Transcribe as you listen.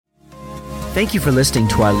Thank you for listening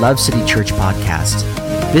to our Love City Church podcast.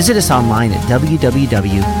 Visit us online at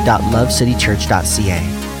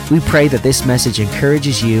www.lovecitychurch.ca. We pray that this message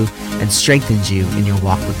encourages you and strengthens you in your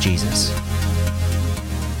walk with Jesus.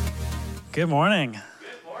 Good morning.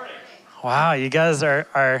 Good morning. Wow, you guys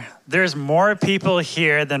are there's more people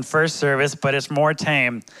here than first service, but it's more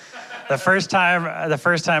tame. The first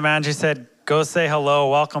time Andrew said, go say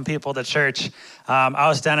hello, welcome people to church. I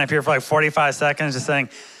was standing up here for like 45 seconds just saying,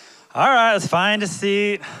 all right, let's find a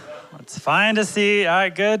seat. Let's find a seat. All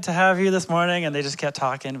right, good to have you this morning. And they just kept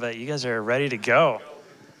talking, but you guys are ready to go.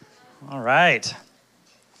 All right.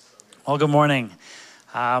 Well, good morning.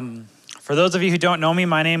 For those of you who don't know me,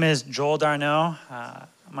 my name is Joel Darno.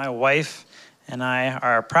 My wife and I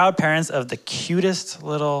are proud parents of the cutest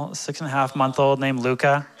little 6.5-month-old named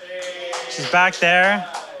Luca. She's back there.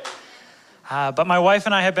 But my wife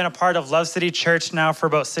and I have been a part of Love City Church now for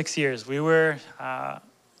about 6 years. We were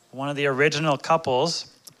one of the original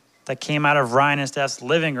couples that came out of Ryan and Steph's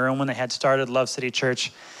living room when they had started Love City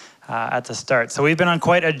Church at the start. So we've been on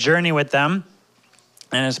quite a journey with them,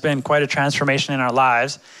 and it's been quite a transformation in our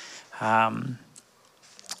lives. And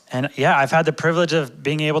yeah, I've had the privilege of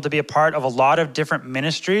being able to be a part of a lot of different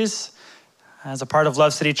ministries as a part of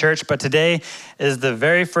Love City Church, but today is the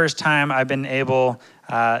very first time I've been able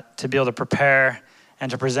to prepare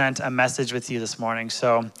and to present a message with you this morning.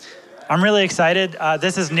 So I'm really excited.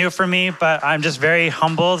 This is new for me, but I'm just very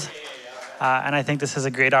humbled, and I think this is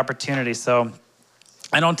a great opportunity. So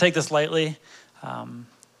I don't take this lightly. I'm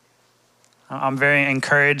very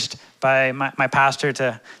encouraged by my pastor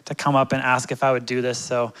to come up and ask if I would do this.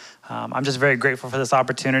 So I'm just very grateful for this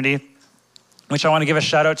opportunity, which I want to give a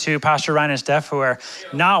shout out to Pastor Ryan and Steph, who are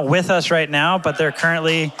not with us right now, but they're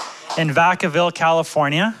currently in Vacaville,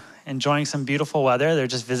 California, enjoying some beautiful weather. They're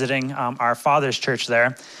just visiting our Father's church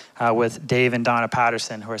there with Dave and Donna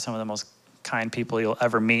Patterson, who are some of the most kind people you'll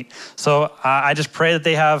ever meet. So I just pray that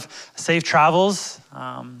they have safe travels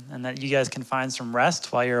and that you guys can find some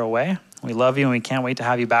rest while you're away. We love you and we can't wait to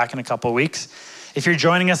have you back in a couple of weeks. If you're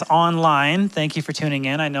joining us online, thank you for tuning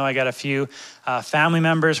in. I know I got a few family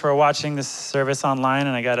members who are watching this service online,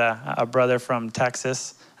 and I got a brother from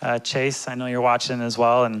Texas, Chase. I know you're watching as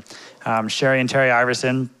well, and Sherry and Terry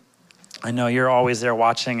Iverson. I know you're always there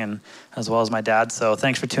watching, and as well as my dad. So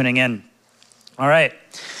thanks for tuning in. All right.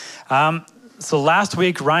 So last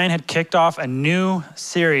week, Ryan had kicked off a new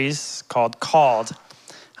series called Called.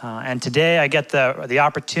 And today I get the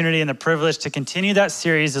opportunity and the privilege to continue that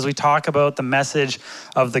series as we talk about the message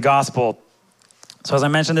of the gospel. So as I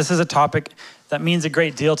mentioned, this is a topic that means a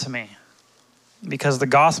great deal to me because the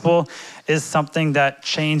gospel is something that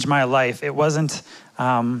changed my life. It wasn't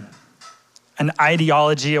an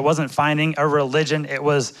ideology. It wasn't finding a religion. It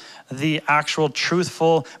was the actual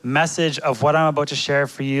truthful message of what I'm about to share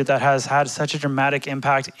for you that has had such a dramatic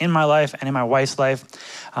impact in my life and in my wife's life.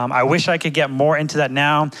 I wish I could get more into that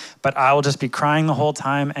now, but I will just be crying the whole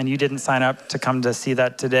time, and you didn't sign up to come to see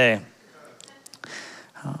that today.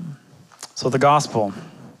 So the gospel.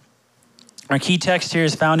 Our key text here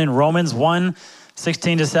is found in Romans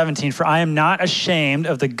 1:16-17. For I am not ashamed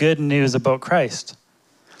of the good news about Christ.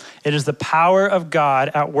 It is the power of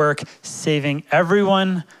God at work, saving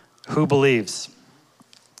everyone who believes.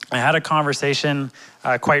 I had a conversation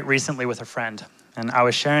quite recently with a friend, and I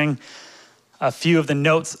was sharing a few of the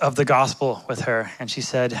notes of the gospel with her, and she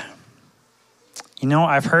said, you know,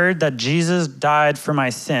 I've heard that Jesus died for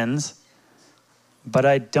my sins, but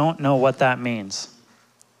I don't know what that means.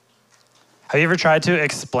 Have you ever tried to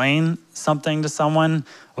explain something to someone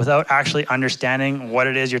without actually understanding what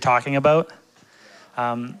it is you're talking about?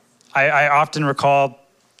 I often recall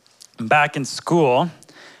back in school,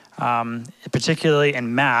 particularly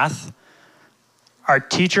in math, our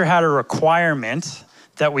teacher had a requirement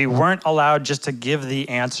that we weren't allowed just to give the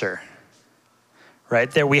answer, right?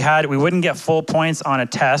 That we wouldn't get full points on a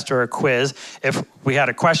test or a quiz if we had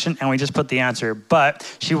a question and we just put the answer. But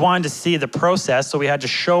she wanted to see the process, so we had to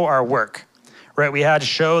show our work, right? We had to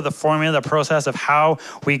show the formula, the process of how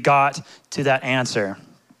we got to that answer.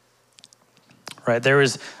 Right, there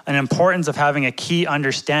was an importance of having a key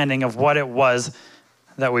understanding of what it was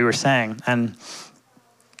that we were saying. And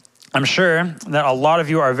I'm sure that a lot of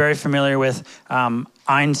you are very familiar with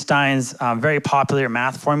Einstein's very popular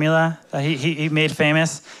math formula that he made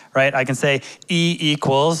famous, right? I can say E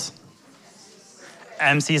equals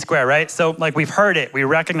MC squared, right? So like we've heard it, we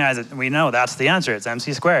recognize it, and we know that's the answer, it's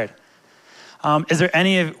MC squared. Is there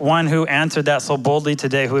anyone who answered that so boldly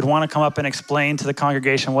today who would want to come up and explain to the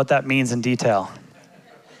congregation what that means in detail?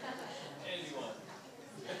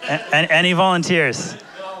 And any volunteers?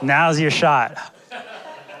 Now's your shot.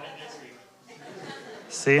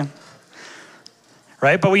 See?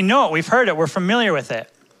 right? But we know it, we've heard it, we're familiar with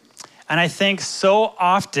it. And I think so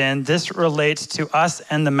often this relates to us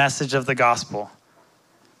and the message of the gospel,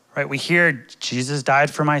 right? We hear Jesus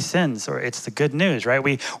died for my sins, or it's the good news, right?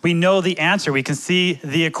 We know the answer, we can see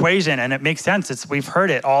the equation, and it makes sense. We've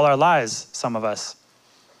heard it all our lives, some of us.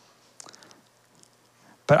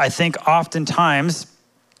 But I think oftentimes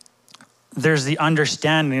there's the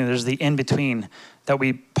understanding, there's the in-between that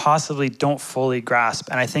we possibly don't fully grasp.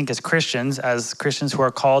 And I think as Christians who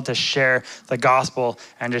are called to share the gospel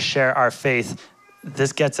and to share our faith,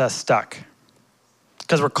 this gets us stuck.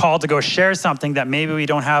 Because we're called to go share something that maybe we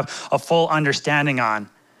don't have a full understanding on,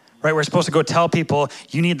 right? We're supposed to go tell people,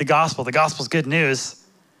 you need the gospel. The gospel's good news.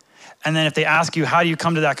 And then if they ask you, how do you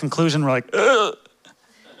come to that conclusion? We're like, ugh,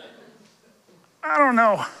 I don't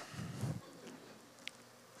know.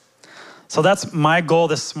 So that's my goal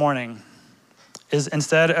this morning, is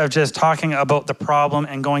instead of just talking about the problem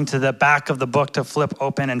and going to the back of the book to flip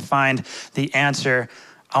open and find the answer,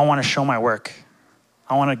 I want to show my work.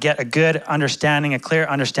 I want to get a good understanding, a clear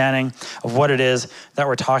understanding of what it is that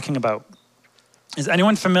we're talking about. Is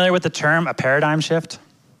anyone familiar with the term a paradigm shift?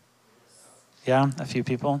 Yeah, a few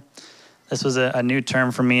people. This was a new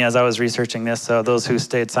term for me as I was researching this, so those who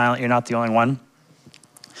stayed silent, you're not the only one.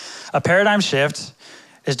 A paradigm shift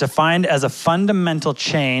is defined as a fundamental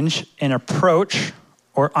change in approach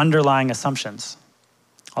or underlying assumptions.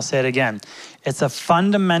 I'll say it again. It's a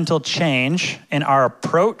fundamental change in our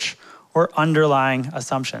approach or underlying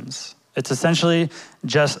assumptions. It's essentially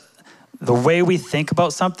just the way we think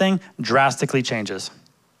about something drastically changes.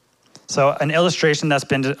 So an illustration that's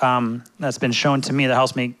been shown to me that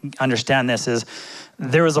helps me understand this is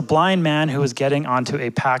there was a blind man who was getting onto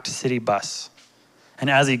a packed city bus. And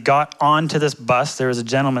as he got onto this bus, there was a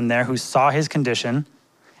gentleman there who saw his condition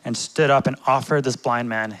and stood up and offered this blind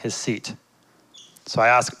man his seat. So I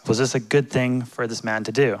asked, was this a good thing for this man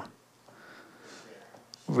to do?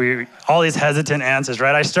 All these hesitant answers,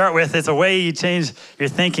 right? I start with, it's a way you change your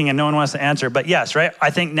thinking and no one wants to answer. But yes, right? I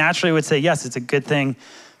think naturally would say, yes, it's a good thing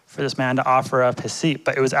for this man to offer up his seat.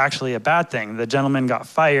 But it was actually a bad thing. The gentleman got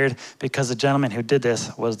fired because the gentleman who did this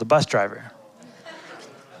was the bus driver.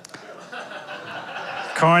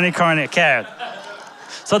 Corny, okay.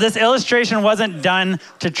 So this illustration wasn't done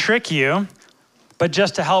to trick you, but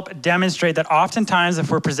just to help demonstrate that oftentimes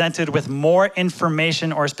if we're presented with more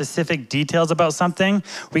information or specific details about something,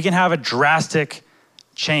 we can have a drastic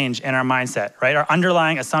change in our mindset, right? Our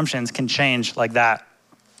underlying assumptions can change like that.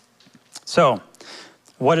 So,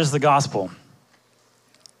 what is the gospel?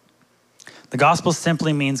 The gospel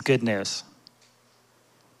simply means good news.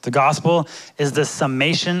 The gospel is the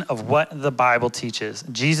summation of what the Bible teaches.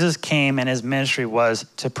 Jesus came and his ministry was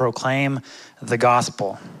to proclaim the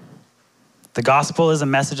gospel. The gospel is a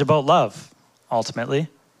message about love, ultimately.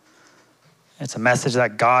 It's a message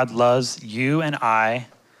that God loves you and I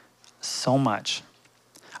so much.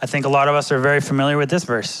 I think a lot of us are very familiar with this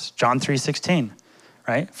verse, John 3:16,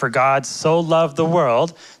 right? For God so loved the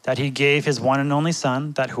world that he gave his one and only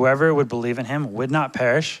son, that whoever would believe in him would not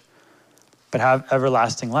perish, but have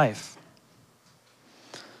everlasting life.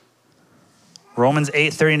 Romans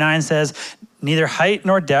 8:39 says, neither height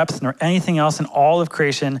nor depth nor anything else in all of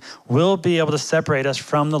creation will be able to separate us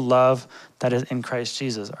from the love that is in Christ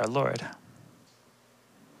Jesus, our Lord.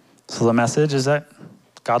 So the message is that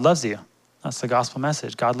God loves you. That's the gospel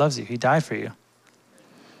message. God loves you. He died for you.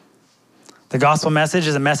 The gospel message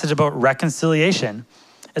is a message about reconciliation.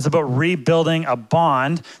 It's about rebuilding a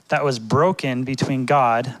bond that was broken between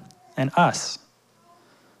God and us.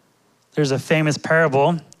 There's a famous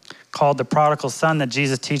parable called the Prodigal Son that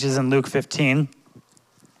Jesus teaches in Luke 15.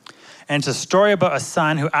 And it's a story about a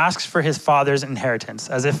son who asks for his father's inheritance,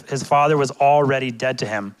 as if his father was already dead to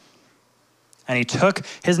him. And he took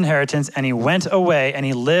his inheritance and he went away and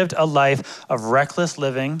he lived a life of reckless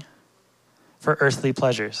living for earthly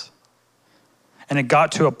pleasures. And it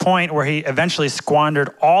got to a point where he eventually squandered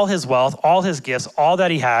all his wealth, all his gifts, all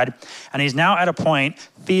that he had. And he's now at a point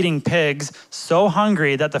feeding pigs, so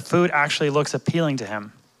hungry that the food actually looks appealing to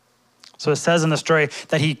him. So it says in the story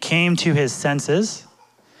that he came to his senses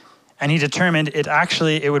and he determined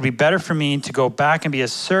it would be better for me to go back and be a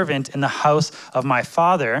servant in the house of my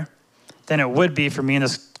father than it would be for me in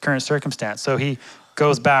this current circumstance. So he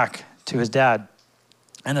goes back to his dad.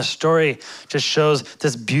 And the story just shows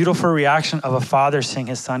this beautiful reaction of a father seeing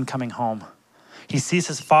his son coming home. He sees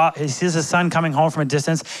his son coming home from a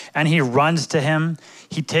distance and he runs to him.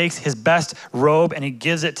 He takes his best robe and he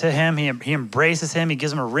gives it to him. He embraces him. He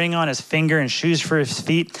gives him a ring on his finger and shoes for his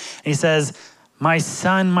feet. And he says, my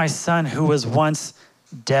son, who was once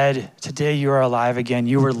dead, today you are alive again.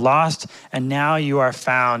 You were lost and now you are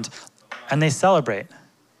found. and they celebrate.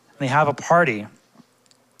 They have a party.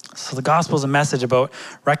 So the gospel is a message about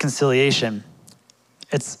reconciliation.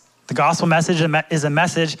 The gospel message is a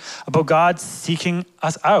message about God seeking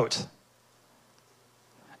us out.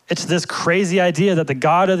 It's this crazy idea that the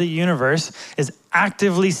God of the universe is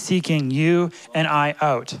actively seeking you and I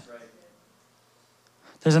out.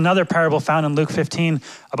 There's another parable found in Luke 15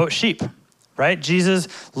 about sheep, right?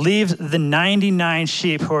 Jesus leaves the 99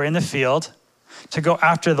 sheep who are in the field to go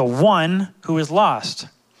after the one who is lost.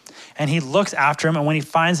 And he looks after him, and when he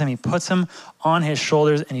finds him, he puts him on his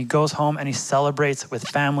shoulders, and he goes home and he celebrates with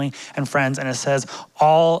family and friends. And it says,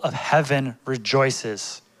 all of heaven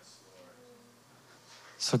rejoices.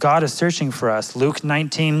 So God is searching for us. Luke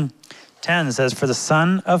 19:10 says, for the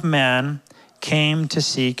Son of Man came to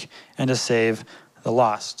seek and to save the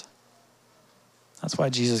lost. That's why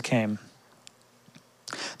Jesus came.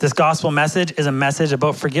 This gospel message is a message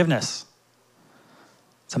about forgiveness.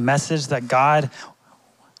 It's a message that God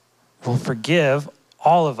will forgive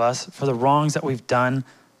all of us for the wrongs that we've done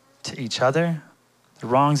to each other, the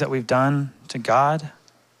wrongs that we've done to God.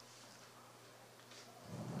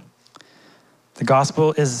 The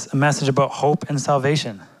gospel is a message about hope and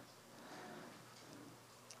salvation.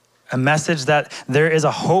 A message that there is a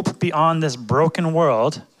hope beyond this broken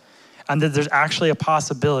world, and that there's actually a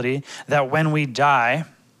possibility that when we die,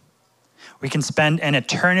 we can spend an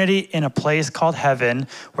eternity in a place called heaven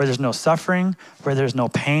where there's no suffering, where there's no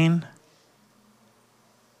pain.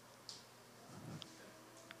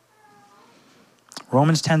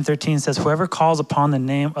 Romans 10:13 says, whoever calls upon the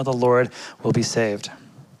name of the Lord will be saved.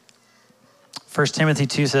 1 Timothy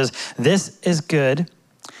 2 says, this is good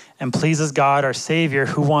and pleases God, our Savior,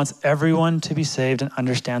 who wants everyone to be saved and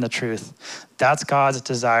understand the truth. That's God's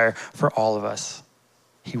desire for all of us.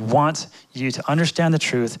 He wants you to understand the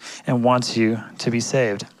truth and wants you to be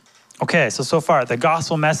saved. Okay, so far, the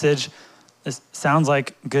gospel message, this sounds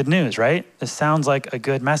like good news, right? This sounds like a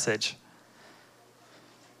good message.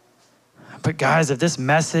 But guys, if this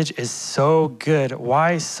message is so good,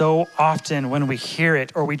 why so often when we hear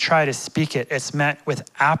it or we try to speak it, it's met with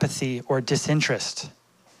apathy or disinterest,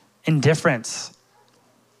 indifference,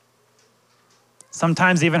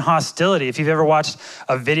 sometimes even hostility? If you've ever watched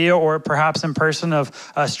a video or perhaps in person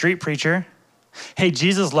of a street preacher, hey,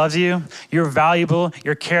 Jesus loves you, you're valuable,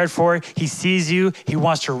 you're cared for, he sees you, he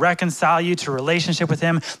wants to reconcile you to a relationship with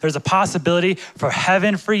him. There's a possibility for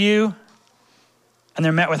heaven for you. And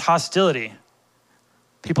they're met with hostility.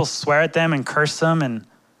 People swear at them and curse them and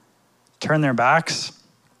turn their backs.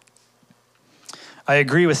 I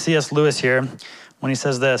agree with C.S. Lewis here when he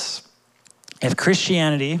says this: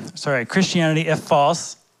 Christianity, if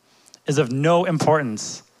false, is of no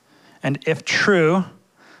importance, and if true,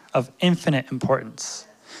 of infinite importance.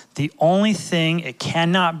 The only thing it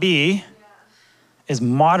cannot be is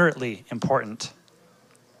moderately important.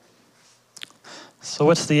 So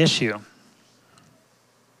what's the issue?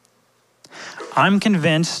 I'm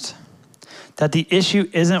convinced that the issue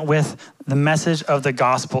isn't with the message of the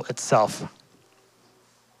gospel itself,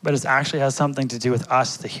 but it actually has something to do with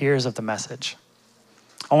us, the hearers of the message.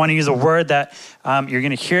 I want to use a word that you're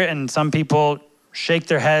going to hear it, and some people shake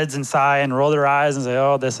their heads and sigh and roll their eyes and say,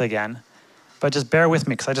 oh, this again. But just bear with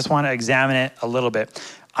me, because I just want to examine it a little bit.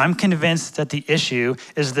 I'm convinced that the issue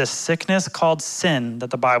is this sickness called sin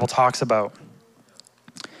that the Bible talks about.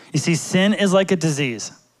 You see, sin is like a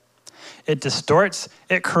disease. It distorts,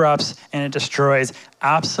 it corrupts, and it destroys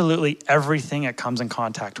absolutely everything it comes in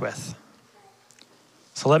contact with.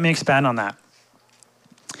 So let me expand on that.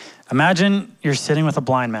 Imagine you're sitting with a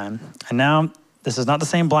blind man, and now this is not the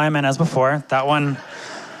same blind man as before. That one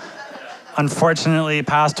unfortunately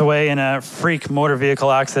passed away in a freak motor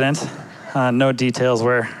vehicle accident. No details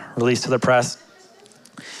were released to the press.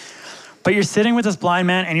 But you're sitting with this blind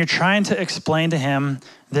man, and you're trying to explain to him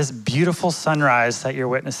this beautiful sunrise that you're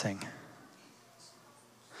witnessing.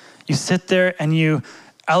 You sit there and you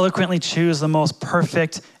eloquently choose the most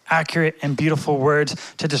perfect, accurate, and beautiful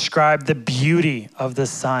words to describe the beauty of the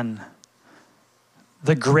sun,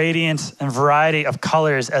 the gradient and variety of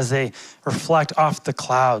colors as they reflect off the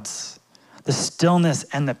clouds, the stillness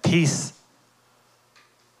and the peace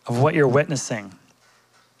of what you're witnessing.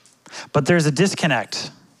 But there's a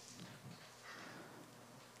disconnect,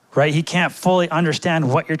 right? He can't fully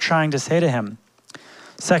understand what you're trying to say to him.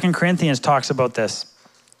 2 Corinthians talks about this.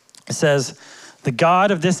 It says, the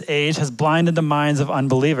God of this age has blinded the minds of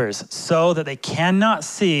unbelievers so that they cannot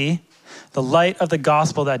see the light of the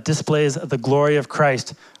gospel that displays the glory of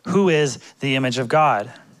Christ, who is the image of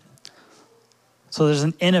God. So there's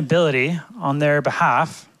an inability on their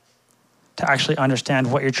behalf to actually understand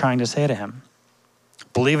what you're trying to say to him.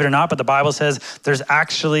 Believe it or not, but the Bible says there's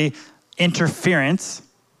actually interference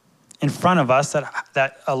in front of us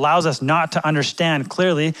that allows us not to understand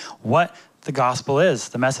clearly what the gospel is,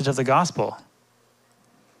 the message of the gospel.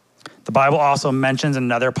 The Bible also mentions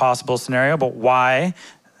another possible scenario about why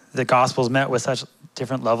the gospel is met with such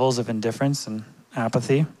different levels of indifference and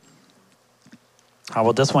apathy. How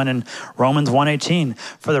about this one in Romans 1:18?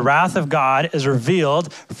 For the wrath of God is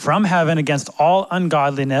revealed from heaven against all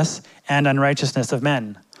ungodliness and unrighteousness of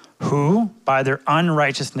men, who by their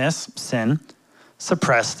unrighteousness, sin,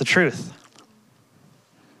 suppress the truth.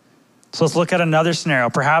 So let's look at another scenario.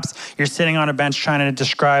 Perhaps you're sitting on a bench trying to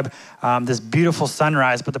describe this beautiful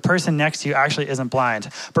sunrise, but the person next to you actually isn't blind,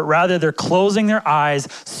 but rather they're closing their eyes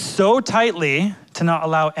so tightly to not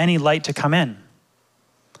allow any light to come in.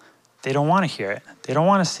 They don't want to hear it. They don't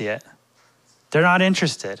want to see it. They're not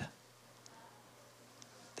interested.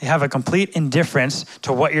 They have a complete indifference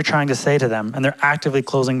to what you're trying to say to them, and they're actively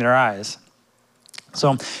closing their eyes.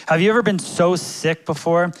 So have you ever been so sick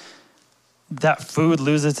before that food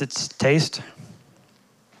loses its taste?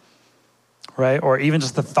 Right? Or even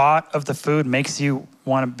just the thought of the food makes you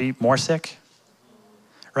want to be more sick?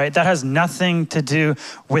 Right? That has nothing to do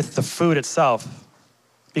with the food itself.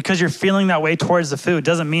 Because you're feeling that way towards the food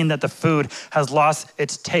doesn't mean that the food has lost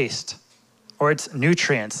its taste or its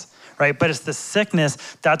nutrients, right? But it's the sickness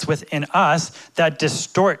that's within us that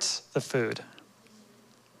distorts the food.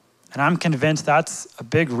 And I'm convinced that's a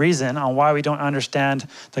big reason on why we don't understand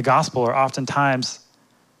the gospel, or oftentimes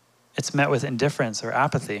it's met with indifference or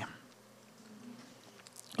apathy.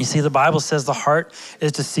 You see, the Bible says the heart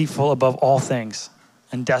is deceitful above all things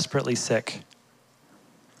and desperately sick.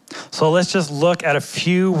 So let's just look at a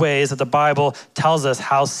few ways that the Bible tells us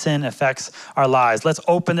how sin affects our lives. Let's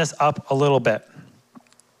open this up a little bit.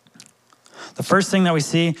 The first thing that we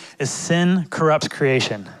see is sin corrupts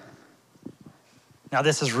creation. Now,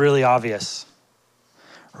 this is really obvious,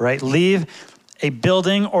 right? Leave a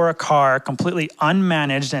building or a car completely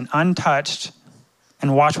unmanaged and untouched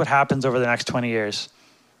and watch what happens over the next 20 years.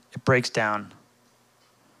 It breaks down,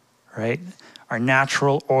 right? Our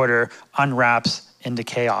natural order unwraps into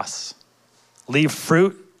chaos. Leave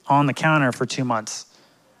fruit on the counter for 2 months.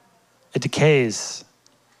 It decays.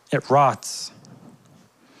 It rots.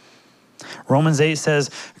 Romans 8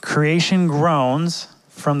 says, creation groans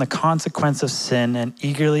from the consequence of sin and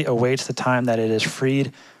eagerly awaits the time that it is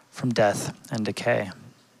freed from death and decay.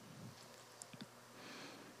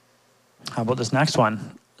 How about this next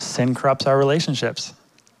one? Sin corrupts our relationships.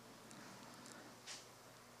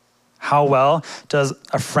 How well does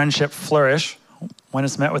a friendship flourish when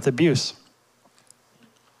it's met with abuse?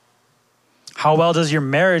 How well does your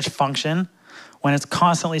marriage function when it's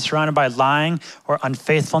constantly surrounded by lying or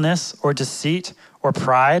unfaithfulness or deceit or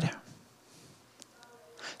pride?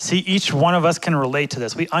 See, each one of us can relate to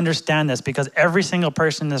this. We understand this because every single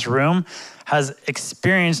person in this room has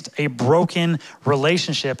experienced a broken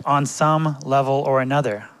relationship on some level or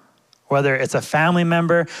another. Whether it's a family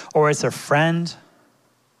member or it's a friend,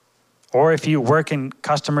 or if you work in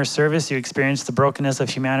customer service, you experience the brokenness of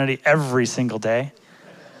humanity every single day.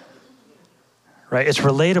 Right? It's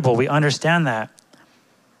relatable. We understand that.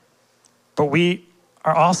 But we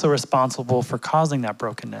are also responsible for causing that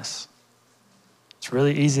brokenness. It's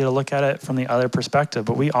really easy to look at it from the other perspective,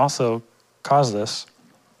 but we also cause this.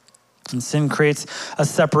 And sin creates a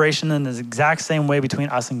separation in the exact same way between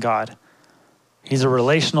us and God. He's a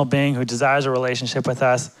relational being who desires a relationship with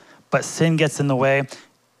us, but sin gets in the way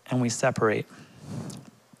and we separate.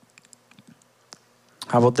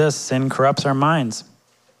 How about this? Sin corrupts our minds.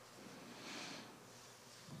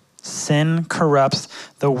 Sin corrupts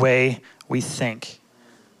the way we think.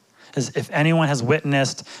 As if anyone has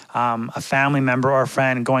witnessed a family member or a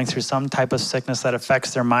friend going through some type of sickness that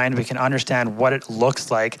affects their mind, we can understand what it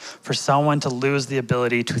looks like for someone to lose the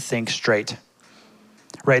ability to think straight.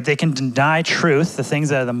 Right? They can deny truth, the things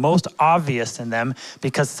that are the most obvious in them,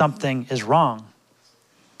 because something is wrong.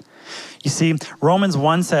 You see, Romans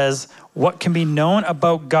 1 says, what can be known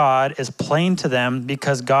about God is plain to them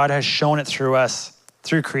because God has shown it through us,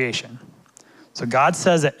 through creation. So God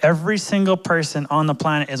says that every single person on the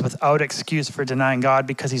planet is without excuse for denying God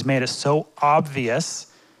because he's made it so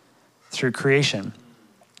obvious through creation.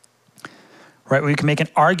 Right? We can make an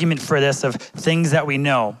argument for this of things that we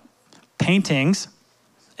know. Paintings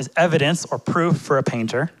is evidence or proof for a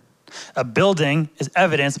painter. A building is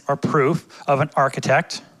evidence or proof of an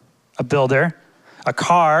architect, a builder. A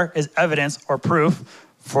car is evidence or proof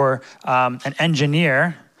for an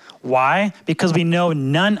engineer. Why? Because we know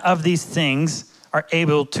none of these things are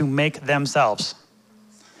able to make themselves.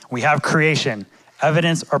 We have creation,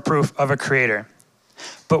 evidence or proof of a creator.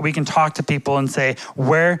 But we can talk to people and say,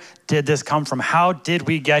 where did this come from? How did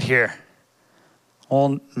we get here?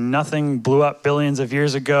 Well, nothing blew up billions of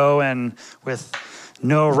years ago, and with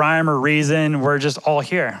no rhyme or reason, we're just all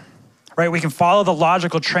here, right? We can follow the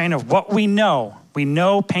logical train of what we know. We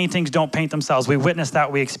know paintings don't paint themselves. We witness that,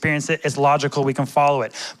 we experience it, it's logical, we can follow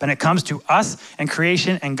it. But when it comes to us and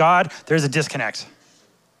creation and God, there's a disconnect.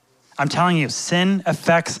 I'm telling you, sin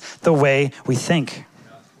affects the way we think.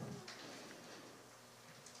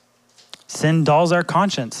 Sin dulls our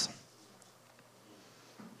conscience,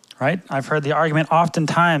 right? I've heard the argument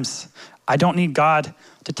oftentimes, I don't need God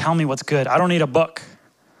to tell me what's good. I don't need a book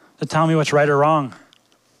to tell me what's right or wrong.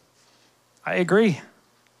 I agree.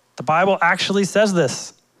 The Bible actually says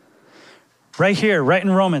this. Right here, right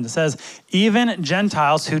in Romans, it says, even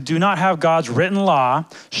Gentiles who do not have God's written law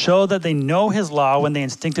show that they know his law when they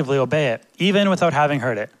instinctively obey it, even without having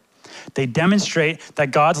heard it. They demonstrate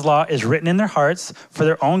that God's law is written in their hearts for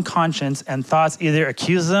their own conscience, and thoughts either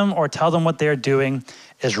accuse them or tell them what they are doing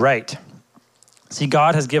is right. See,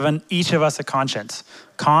 God has given each of us a conscience.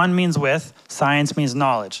 Con means with, science means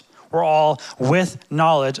knowledge. We're all with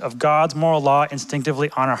knowledge of God's moral law instinctively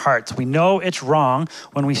on our hearts. We know it's wrong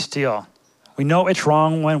when we steal. We know it's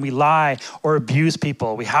wrong when we lie or abuse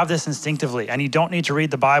people. We have this instinctively, and you don't need to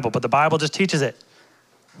read the Bible, but the Bible just teaches it.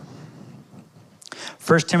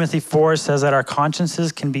 1 Timothy 4 says that our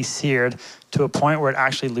consciences can be seared to a point where it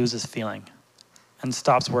actually loses feeling and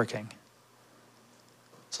stops working.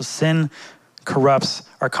 So sin corrupts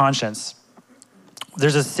our conscience.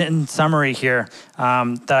 There's a sin summary here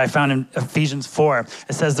that I found in Ephesians 4.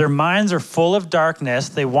 It says, their minds are full of darkness.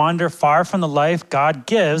 They wander far from the life God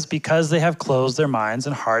gives because they have closed their minds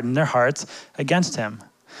and hardened their hearts against him.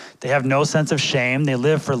 They have no sense of shame. They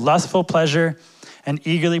live for lustful pleasure and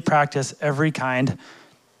eagerly practice every kind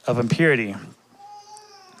of impurity.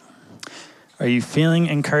 Are you feeling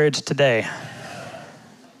encouraged today?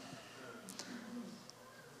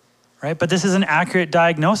 Right? But this is an accurate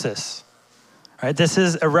diagnosis. Right? This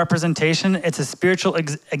is a representation. It's a spiritual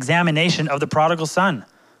examination of the prodigal son.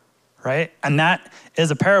 Right? And that is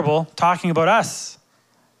a parable talking about us.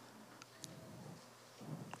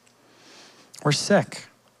 We're sick.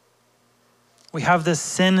 We have this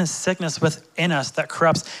sin sickness within us that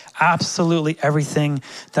corrupts absolutely everything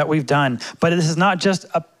that we've done. But this is not just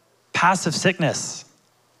a passive sickness.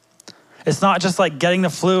 It's not just like getting the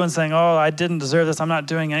flu and saying, oh, I didn't deserve this. I'm not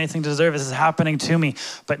doing anything to deserve this. This is happening to me.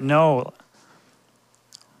 But no.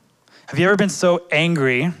 Have you ever been so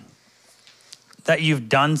angry that you've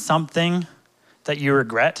done something that you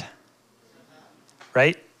regret?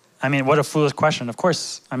 Right? I mean, what a foolish question. Of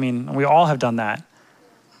course, I mean, we all have done that.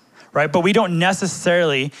 Right? But we don't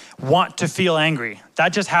necessarily want to feel angry.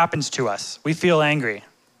 That just happens to us. We feel angry.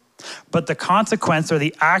 But the consequence or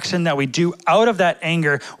the action that we do out of that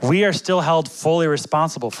anger, we are still held fully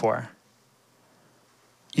responsible for.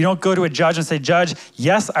 You don't go to a judge and say, Judge,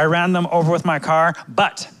 yes, I ran them over with my car,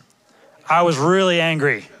 but I was really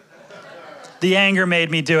angry. The anger made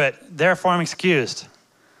me do it. Therefore, I'm excused.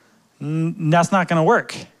 That's not going to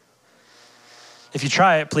work. If you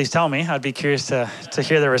try it, please tell me. I'd be curious to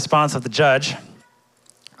hear the response of the judge,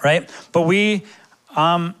 right? But we're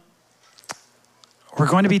going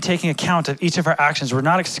to be taking account of each of our actions. We're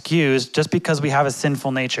not excused just because we have a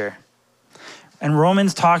sinful nature. And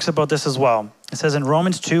Romans talks about this as well. It says in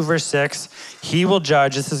Romans 2, verse 6, he will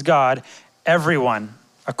judge, this is God, everyone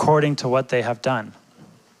according to what they have done.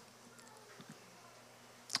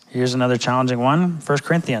 Here's another challenging one, 1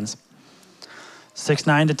 Corinthians 6,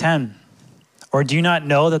 9 to 10. Or do you not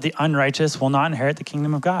know that the unrighteous will not inherit the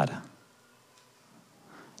kingdom of God?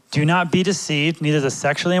 Do not be deceived, neither the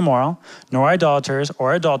sexually immoral, nor idolaters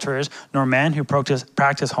or adulterers, nor men who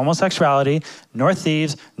practice homosexuality, nor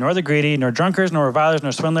thieves, nor the greedy, nor drunkards, nor revilers,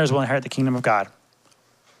 nor swindlers will inherit the kingdom of God.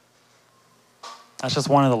 That's just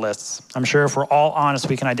one of the lists. I'm sure if we're all honest,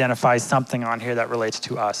 we can identify something on here that relates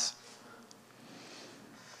to us.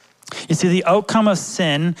 You see, the outcome of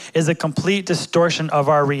sin is a complete distortion of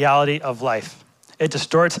our reality of life. It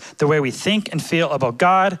distorts the way we think and feel about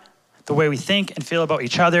God, the way we think and feel about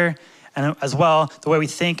each other, and as well, the way we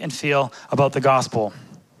think and feel about the gospel.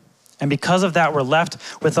 And because of that, we're left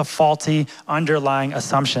with a faulty underlying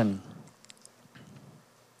assumption.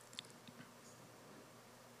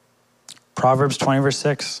 Proverbs 20, verse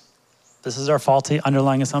 6. This is our faulty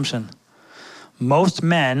underlying assumption. Most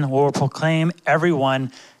men will proclaim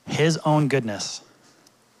everyone his own goodness.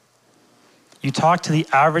 You talk to the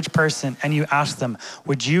average person and you ask them,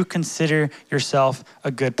 would you consider yourself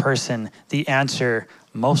a good person? The answer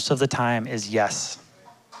most of the time is yes.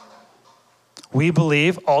 We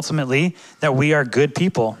believe ultimately that we are good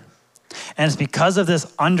people. And it's because of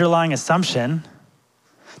this underlying assumption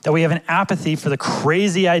That we have an apathy for the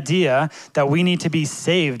crazy idea that we need to be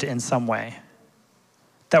saved in some way.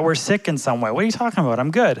 That we're sick in some way. What are you talking about?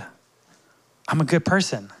 I'm good. I'm a good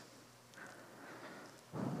person.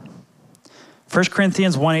 1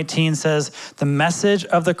 Corinthians 1:18 says, the message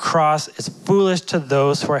of the cross is foolish to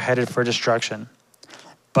those who are headed for destruction.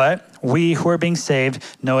 But we who are being saved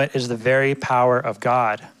know it is the very power of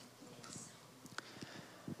God.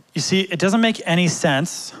 You see, it doesn't make any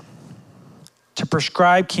sense to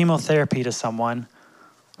prescribe chemotherapy to someone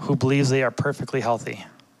who believes they are perfectly healthy.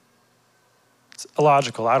 It's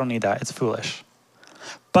illogical. I don't need that. It's foolish.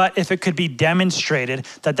 But if it could be demonstrated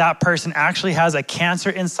that that person actually has a cancer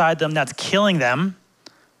inside them that's killing them,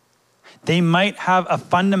 they might have a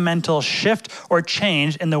fundamental shift or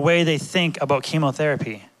change in the way they think about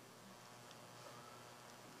chemotherapy.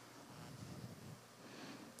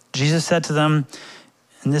 Jesus said to them,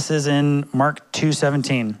 and this is in Mark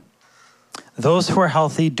 2:17, those who are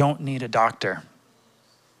healthy don't need a doctor,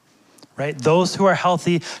 right? Those who are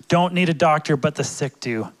healthy don't need a doctor, but the sick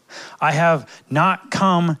do. I have not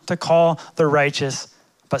come to call the righteous,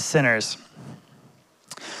 but sinners.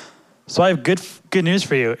 So I have good news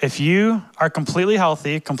for you. If you are completely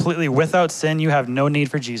healthy, completely without sin, you have no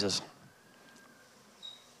need for Jesus.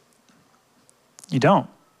 You don't.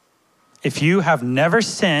 If you have never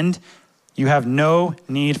sinned, you have no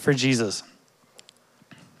need for Jesus.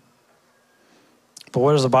 But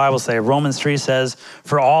what does the Bible say? Romans 3 says,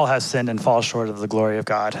 for all have sinned and fall short of the glory of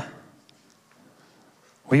God.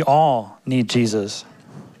 We all need Jesus.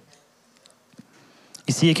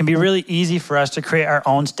 You see, it can be really easy for us to create our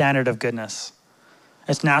own standard of goodness.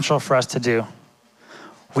 It's natural for us to do.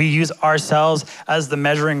 We use ourselves as the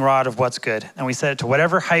measuring rod of what's good, and we set it to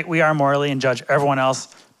whatever height we are morally and judge everyone else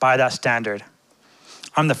by that standard.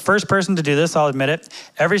 I'm the first person to do this, I'll admit it.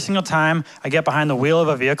 Every single time I get behind the wheel of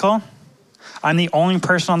a vehicle, I'm the only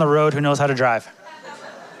person on the road who knows how to drive.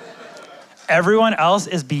 Everyone else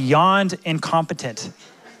is beyond incompetent,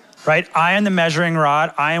 right? I am the measuring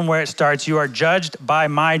rod. I am where it starts. You are judged by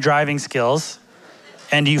my driving skills,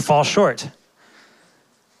 and you fall short.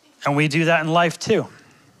 And we do that in life too.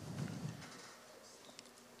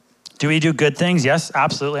 Do we do good things? Yes,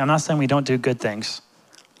 absolutely. I'm not saying we don't do good things.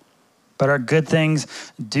 But our good things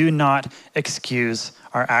do not excuse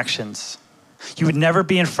our actions. You would never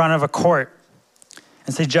be in front of a court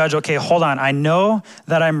and say, judge, okay, hold on. I know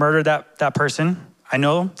that I murdered that person. I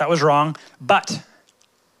know that was wrong, but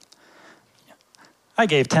I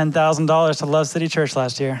gave $10,000 to Love City Church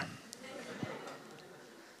last year.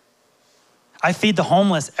 I feed the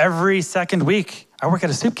homeless every second week. I work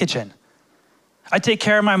at a soup kitchen. I take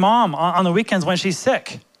care of my mom on the weekends when she's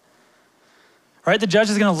sick. Right? The judge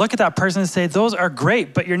is going to look at that person and say, those are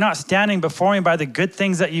great, but you're not standing before me by the good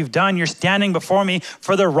things that you've done. You're standing before me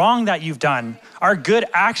for the wrong that you've done. Our good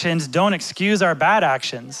actions don't excuse our bad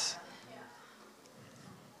actions.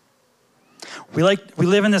 We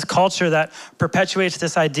live in this culture that perpetuates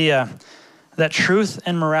this idea that truth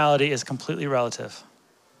and morality is completely relative.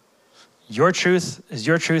 Your truth is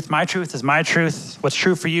your truth. My truth is my truth. What's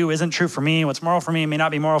true for you isn't true for me. What's moral for me may not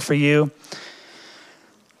be moral for you.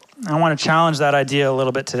 I want to challenge that idea a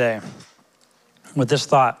little bit today with this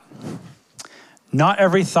thought. Not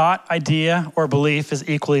every thought, idea, or belief is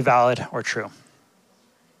equally valid or true.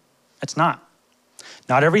 It's not.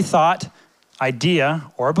 Not every thought,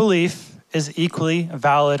 idea, or belief is equally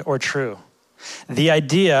valid or true. The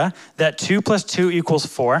idea that 2 + 2 =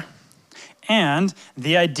 4, and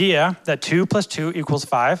the idea that 2 + 2 =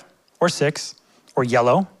 5, or 6, or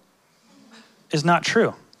yellow, is not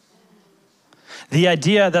true. The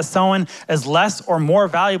idea that someone is less or more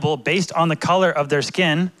valuable based on the color of their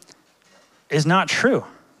skin is not true.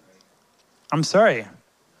 I'm sorry,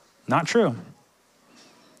 not true.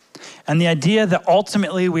 And the idea that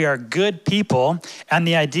ultimately we are good people and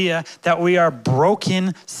the idea that we are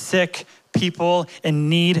broken, sick people in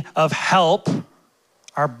need of help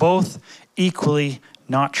are both equally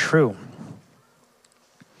not true.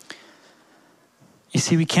 You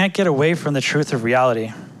see, we can't get away from the truth of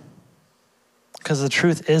reality. Because the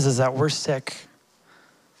truth is that we're sick.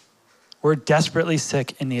 We're desperately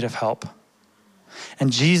sick in need of help.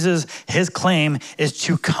 And Jesus, his claim is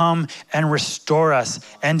to come and restore us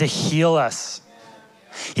and to heal us.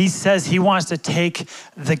 He says he wants to take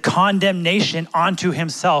the condemnation onto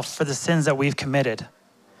himself for the sins that we've committed.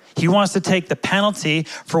 He wants to take the penalty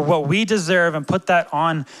for what we deserve and put that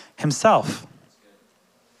on himself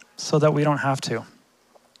so that we don't have to.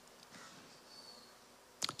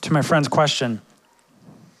 To my friend's question,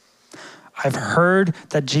 I've heard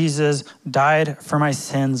that Jesus died for my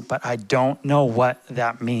sins, but I don't know what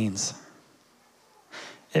that means.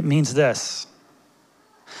 It means this.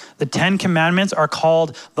 The 10 Commandments are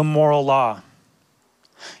called the moral law.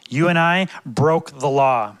 You and I broke the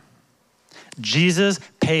law. Jesus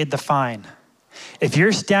paid the fine. If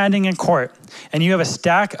you're standing in court and you have a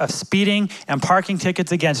stack of speeding and parking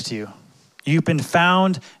tickets against you, you've been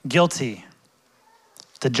found guilty.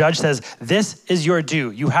 The judge says, this is your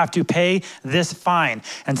due. You have to pay this fine.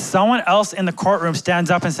 And someone else in the courtroom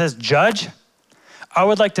stands up and says, Judge, I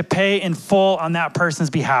would like to pay in full on that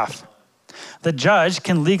person's behalf. The judge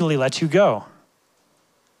can legally let you go.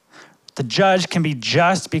 The judge can be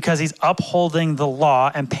just because he's upholding the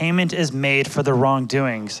law and payment is made for the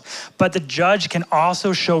wrongdoings. But the judge can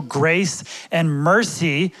also show grace and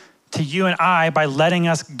mercy to you and I by letting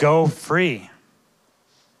us go free.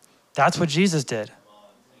 That's what Jesus did.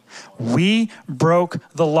 We broke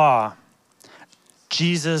the law.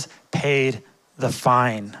 Jesus paid the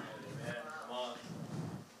fine.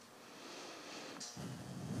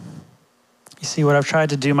 You see, what I've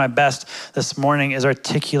tried to do my best this morning is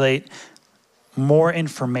articulate more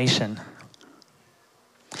information.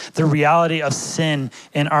 The reality of sin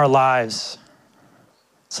in our lives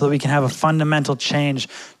so that we can have a fundamental change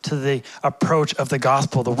to the approach of the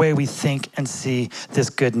gospel, the way we think and see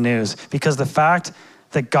this good news. Because the fact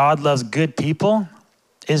that God loves good people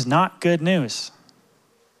is not good news.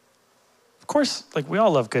 Of course, we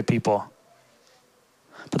all love good people.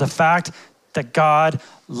 But the fact that God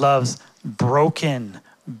loves broken,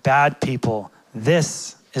 bad people,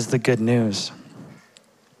 this is the good news.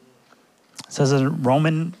 It says in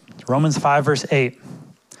Romans 5, verse 8,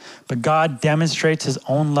 but God demonstrates his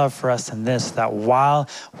own love for us in this, that while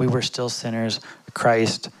we were still sinners,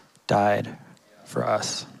 Christ died for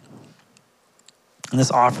us. And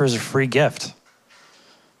this offers a free gift.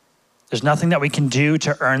 There's nothing that we can do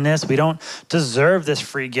to earn this. We don't deserve this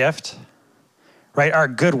free gift. Right? Our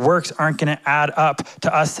good works aren't going to add up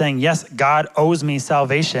to us saying, yes, God owes me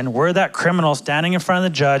salvation. We're that criminal standing in front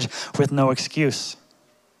of the judge with no excuse.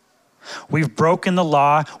 We've broken the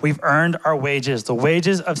law. We've earned our wages. The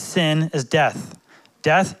wages of sin is death.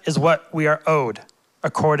 Death is what we are owed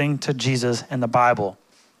according to Jesus in the Bible.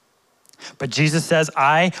 But Jesus says,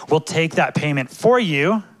 I will take that payment for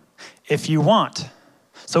you if you want.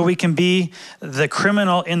 So we can be the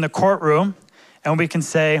criminal in the courtroom and we can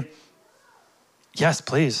say, yes,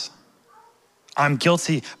 please. I'm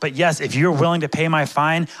guilty, but yes, if you're willing to pay my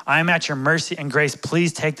fine, I'm at your mercy and grace.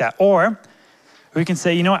 Please take that. Or we can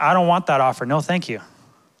say, you know what? I don't want that offer. No, thank you.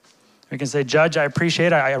 We can say, Judge, I appreciate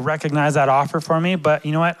it. I recognize that offer for me, but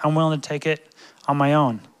you know what? I'm willing to take it on my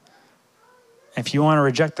own. If you want to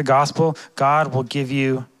reject the gospel, God will give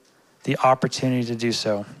you the opportunity to do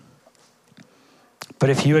so. But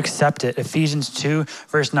if you accept it, Ephesians 2,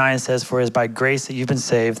 verse 9 says, for it is by grace that you've been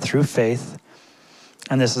saved through faith.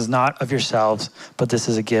 And this is not of yourselves, but this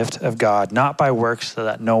is a gift of God, not by works, so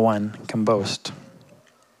that no one can boast.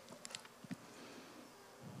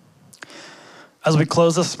 As we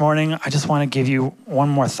close this morning, I just want to give you one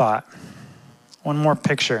more thought, one more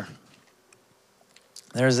picture.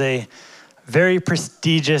 There's a very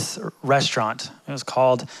prestigious restaurant. It was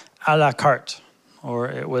called a la carte, or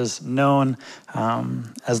it was known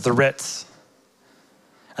as the Ritz.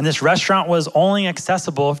 And this restaurant was only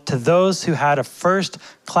accessible to those who had a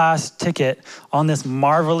first-class ticket on this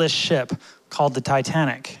marvelous ship called the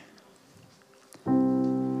Titanic.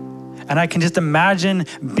 And I can just imagine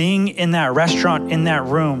being in that restaurant, in that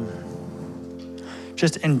room,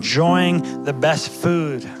 just enjoying the best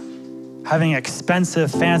food, having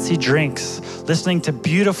expensive, fancy drinks, listening to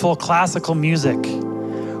beautiful classical music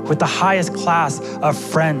with the highest class of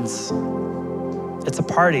friends. It's a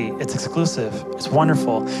party, it's exclusive, it's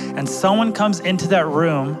wonderful. And someone comes into that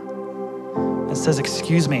room and says,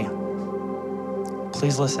 excuse me,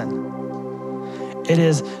 please listen. It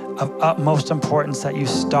is of utmost importance that you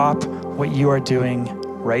stop what you are doing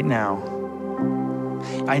right now.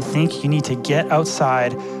 I think you need to get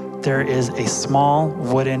outside. There is a small,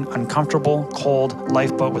 wooden, uncomfortable, cold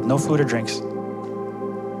lifeboat with no food or drinks,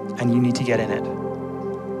 and you need to get in it.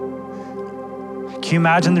 Can you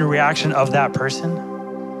imagine the reaction of that person?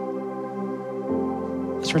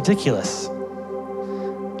 It's ridiculous.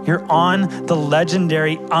 You're on the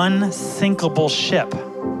legendary, unsinkable ship,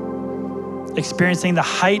 experiencing the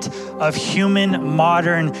height of human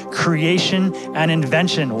modern creation and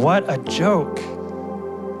invention. What a joke.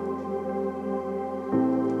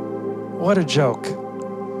 What a joke.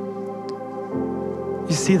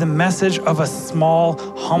 You see, the message of a small,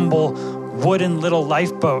 humble, wooden little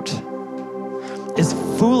lifeboat is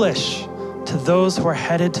foolish to those who are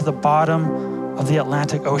headed to the bottom of the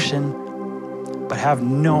Atlantic Ocean, but have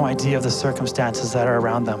no idea of the circumstances that are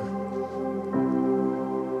around them.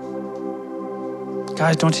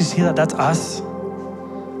 Guys, don't you see that? That's us.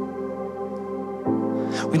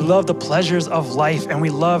 We love the pleasures of life and we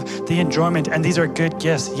love the enjoyment, and these are good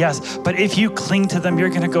gifts, yes. But if you cling to them, you're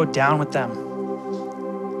gonna go down with them.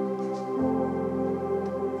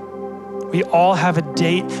 We all have a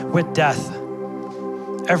date with death.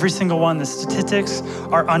 Every single one. The statistics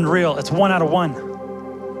are unreal. It's 1 out of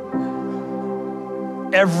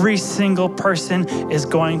 1. Every single person is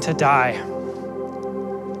going to die.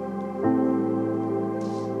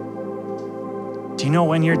 Do you know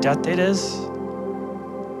when your death date is?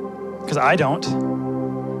 Because I don't.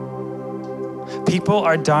 People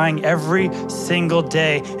are dying every single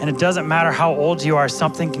day, and it doesn't matter how old you are,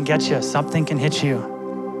 something can get you, something can hit you.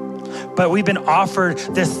 But we've been offered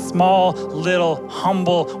this small, little,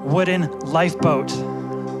 humble, wooden lifeboat.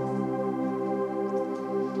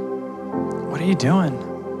 What are you doing?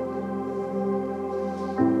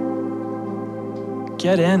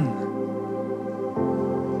 Get in.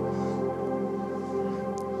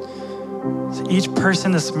 So each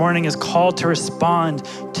person this morning is called to respond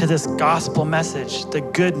to this gospel message, the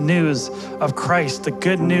good news of Christ, the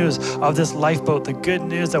good news of this lifeboat, the good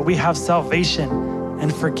news that we have salvation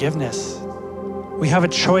and forgiveness. We have a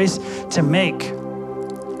choice to make.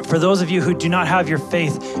 For those of you who do not have your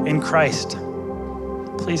faith in Christ,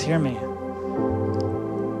 please hear me.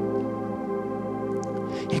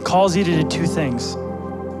 He calls you to do 2 things.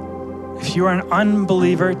 If you are an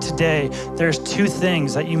unbeliever today, there's 2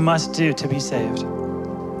 things that you must do to be saved.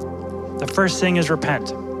 The first thing is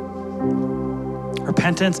repent.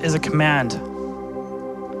 Repentance is a command.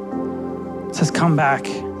 It says, come back.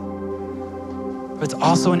 But it's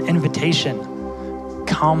also an invitation.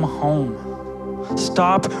 Come home.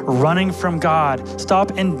 Stop running from God.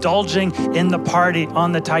 Stop indulging in the party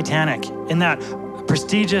on the Titanic, in that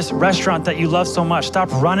prestigious restaurant that you love so much.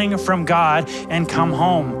 Stop running from God and come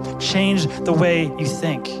home. Change the way you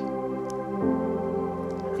think.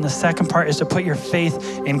 And the second part is to put your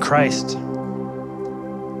faith in Christ.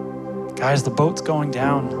 Guys, the boat's going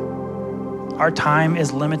down. Our time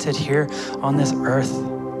is limited here on this earth.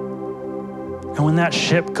 And when that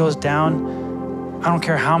ship goes down, I don't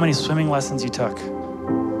care how many swimming lessons you took,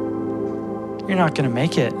 you're not gonna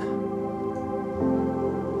make it.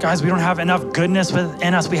 Guys, we don't have enough goodness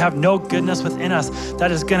within us. We have no goodness within us that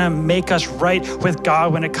is gonna make us right with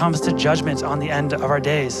God when it comes to judgment on the end of our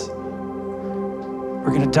days.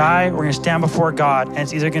 We're gonna die, we're gonna stand before God, and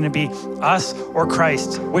it's either gonna be us or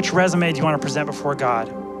Christ. Which resume do you wanna present before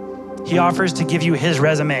God? He offers to give you his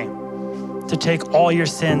resume, to take all your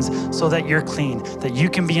sins so that you're clean, that you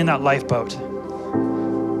can be in that lifeboat.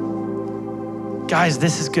 Guys,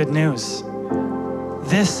 this is good news.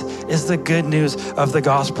 This is the good news of the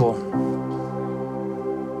gospel.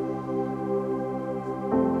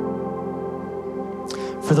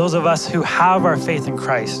 For those of us who have our faith in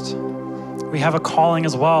Christ, we have a calling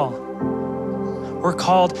as well. We're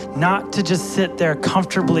called not to just sit there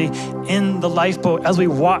comfortably in the lifeboat as we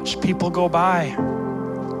watch people go by.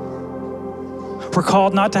 We're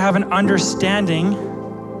called not to have an understanding,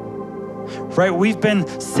 right? We've been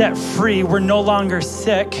set free. We're no longer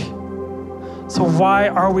sick. So why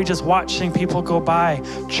are we just watching people go by?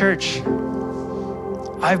 Church,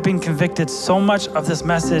 I've been convicted so much of this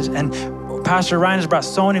message, and Pastor Ryan has brought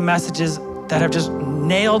so many messages that have just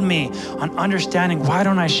nailed me on understanding, why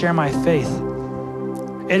don't I share my faith?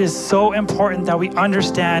 It is so important that we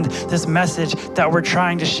understand this message that we're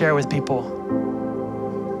trying to share with people.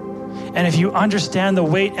 And if you understand the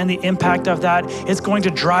weight and the impact of that, it's going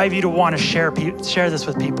to drive you to want to share this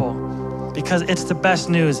with people, because it's the best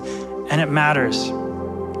news and it matters.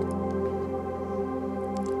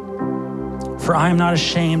 For I am not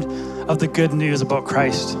ashamed of the good news about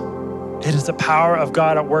Christ. It is the power of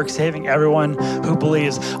God at work, saving everyone who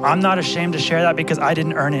believes. I'm not ashamed to share that because I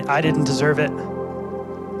didn't earn it. I didn't deserve it.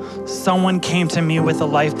 Someone came to me with a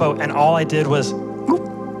lifeboat, and all I did was,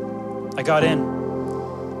 whoop, I got in.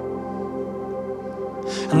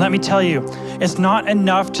 And let me tell you, it's not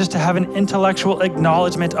enough just to have an intellectual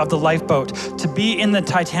acknowledgement of the lifeboat, to be in the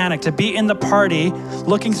Titanic, to be in the party,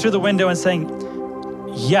 looking through the window and saying,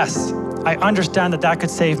 yes, I understand that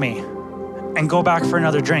could save me, and go back for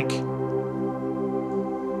another drink.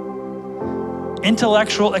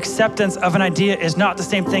 Intellectual acceptance of an idea is not the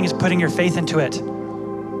same thing as putting your faith into it.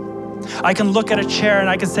 I can look at a chair and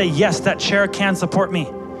I can say, yes, that chair can support me.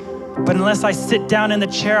 But unless I sit down in the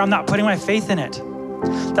chair, I'm not putting my faith in it.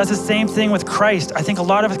 That's the same thing with Christ. I think a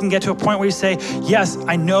lot of us can get to a point where you say, yes,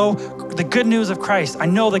 I know the good news of Christ. I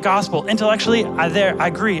know the gospel. Intellectually, I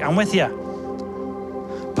agree, I'm with you.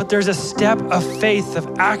 But there's a step of faith,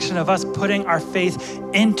 of action, of us putting our faith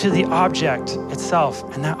into the object itself,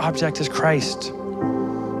 and that object is Christ.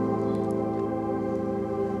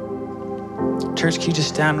 Church, can you just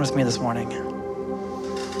stand with me this morning?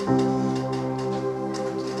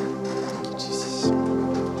 Jesus.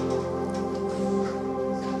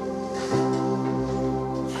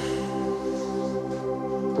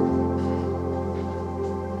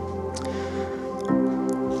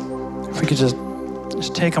 If we could just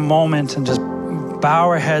take a moment and just bow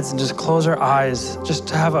our heads and just close our eyes, just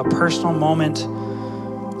to have a personal moment.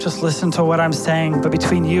 Just listen to what I'm saying, but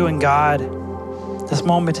between you and God, this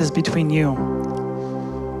moment is between you.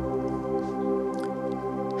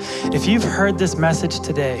 If you've heard this message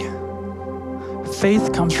today,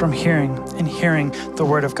 faith comes from hearing and hearing the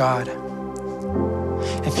word of God.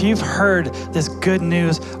 If you've heard this good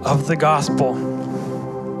news of the gospel,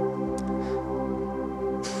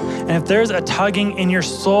 and if there's a tugging in your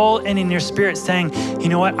soul and in your spirit saying, you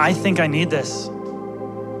know what, I think I need this.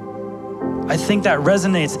 I think that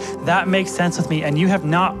resonates, that makes sense with me, and you have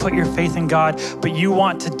not put your faith in God, but you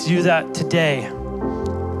want to do that today.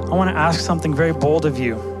 I want to ask something very bold of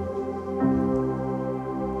you.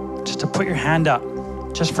 Just to put your hand up,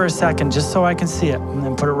 just for a second, just so I can see it, and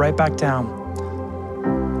then put it right back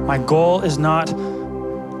down. My goal is not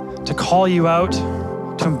to call you out,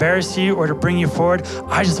 to embarrass you, or to bring you forward.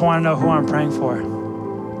 I just want to know who I'm praying for.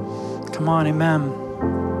 Come on, amen.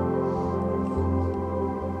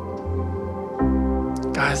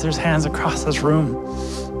 Guys, there's hands across this room.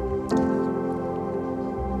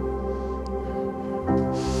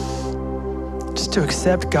 Just to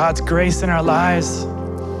accept God's grace in our lives.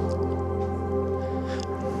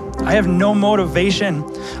 I have no motivation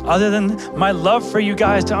other than my love for you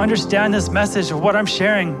guys to understand this message of what I'm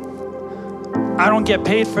sharing. I don't get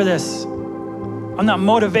paid for this. I'm not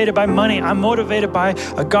motivated by money. I'm motivated by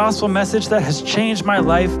a gospel message that has changed my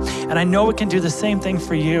life, and I know it can do the same thing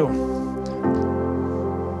for you.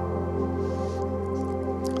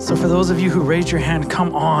 So for those of you who raised your hand,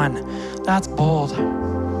 come on. That's bold.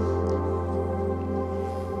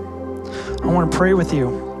 I want to pray with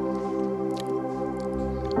you.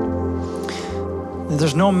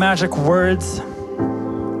 There's no magic words.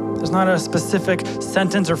 There's not a specific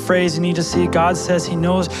sentence or phrase you need to see. God says he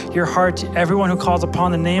knows your heart. Everyone who calls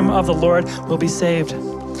upon the name of the Lord will be saved.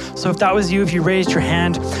 So if that was you, if you raised your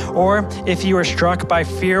hand, or if you were struck by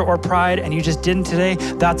fear or pride and you just didn't today,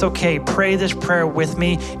 that's okay. Pray this prayer with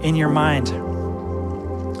me in your mind.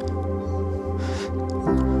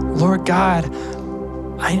 Lord God,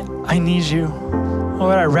 I need you.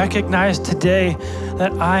 Lord, I recognize today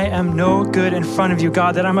that I am no good in front of you,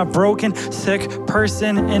 God, that I'm a broken, sick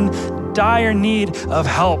person in dire need of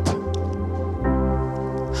help.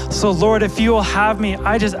 So Lord, if you will have me,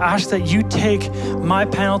 I just ask that you take my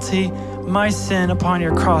penalty, my sin upon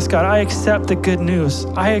your cross, God. I accept the good news.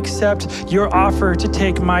 I accept your offer to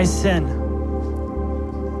take my sin.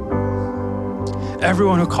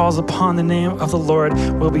 Everyone who calls upon the name of the Lord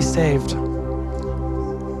will be saved.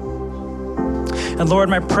 And Lord,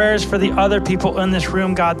 my prayers for the other people in this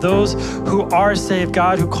room, God, those who are saved,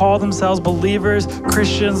 God, who call themselves believers,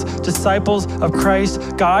 Christians, disciples of Christ,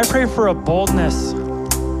 God, I pray for a boldness,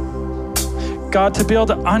 God, to be able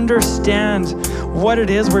to understand what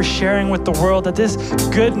it is we're sharing with the world, that this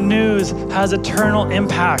good news has eternal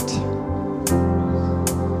impact.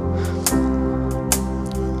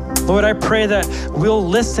 Lord, I pray that we'll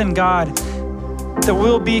listen, God, that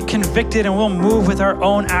we'll be convicted and we'll move with our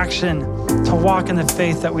own action to walk in the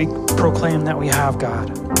faith that we proclaim that we have,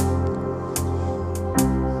 God.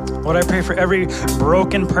 Lord, I pray for every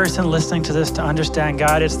broken person listening to this to understand,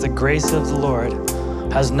 God, it's the grace of the Lord.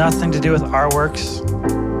 It has nothing to do with our works.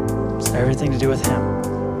 It's everything to do with him.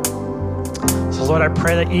 So Lord, I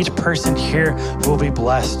pray that each person here will be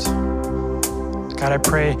blessed. God, I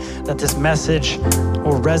pray that this message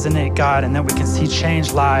will resonate, God, and that we can see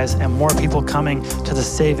changed lives and more people coming to the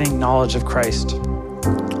saving knowledge of Christ.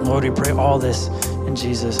 Lord, we pray all this in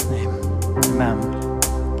Jesus' name. Amen.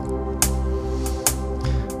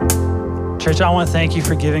 Church, I want to thank you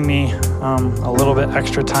for giving me a little bit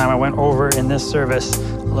extra time. I went over in this service a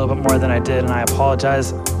little bit more than I did, and I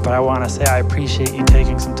apologize, but I want to say I appreciate you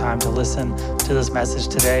taking some time to listen to this message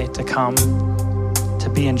today, to come, to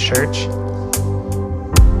be in church.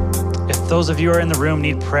 If those of you who are in the room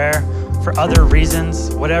need prayer for other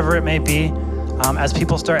reasons, whatever it may be, as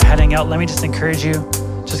people start heading out, let me just encourage you.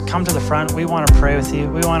 Just come to the front. We want to pray with you.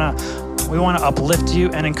 We want to uplift you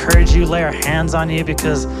and encourage you, lay our hands on you,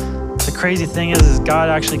 because the crazy thing is God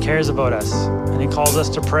actually cares about us, and he calls us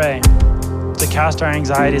to pray, to cast our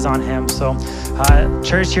anxieties on him. So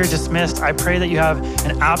church, you're dismissed. I pray that you have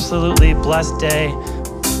an absolutely blessed day.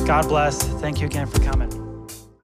 God bless. Thank you again for coming.